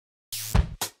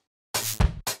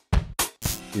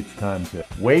It's time to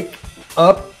wake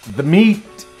up the meat.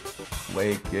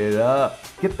 Wake it up.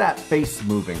 Get that face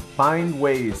moving. Find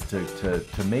ways to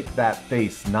make that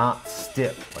face not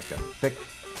stiff, like a thick,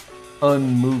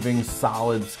 unmoving,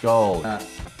 solid skull.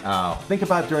 Think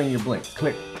about during your blink.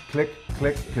 Click, click,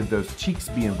 click. Could those cheeks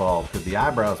be involved? Could the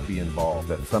eyebrows be involved?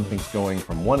 That something's going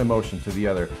from one emotion to the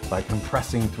other by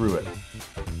compressing through it.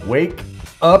 Wake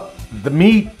up the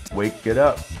meat. Wake it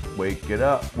up. Wake it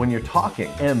up. When you're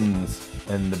talking, M's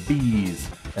and the B's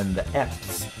and the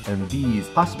F's and D's,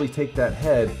 possibly take that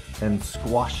head and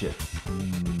squash it.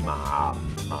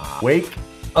 Wake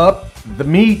up the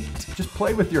meat. Just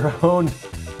play with your own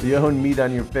meat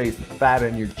on your face, the fat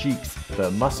in your cheeks,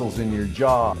 the muscles in your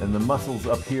jaw, and the muscles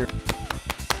up here.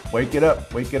 Wake it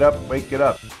up, wake it up, wake it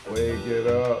up. Wake it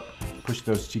up. Push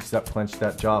those cheeks up, clench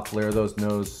that jaw, flare those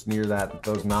nose, sneer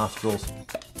those nostrils.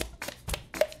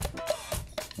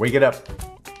 Wake it up.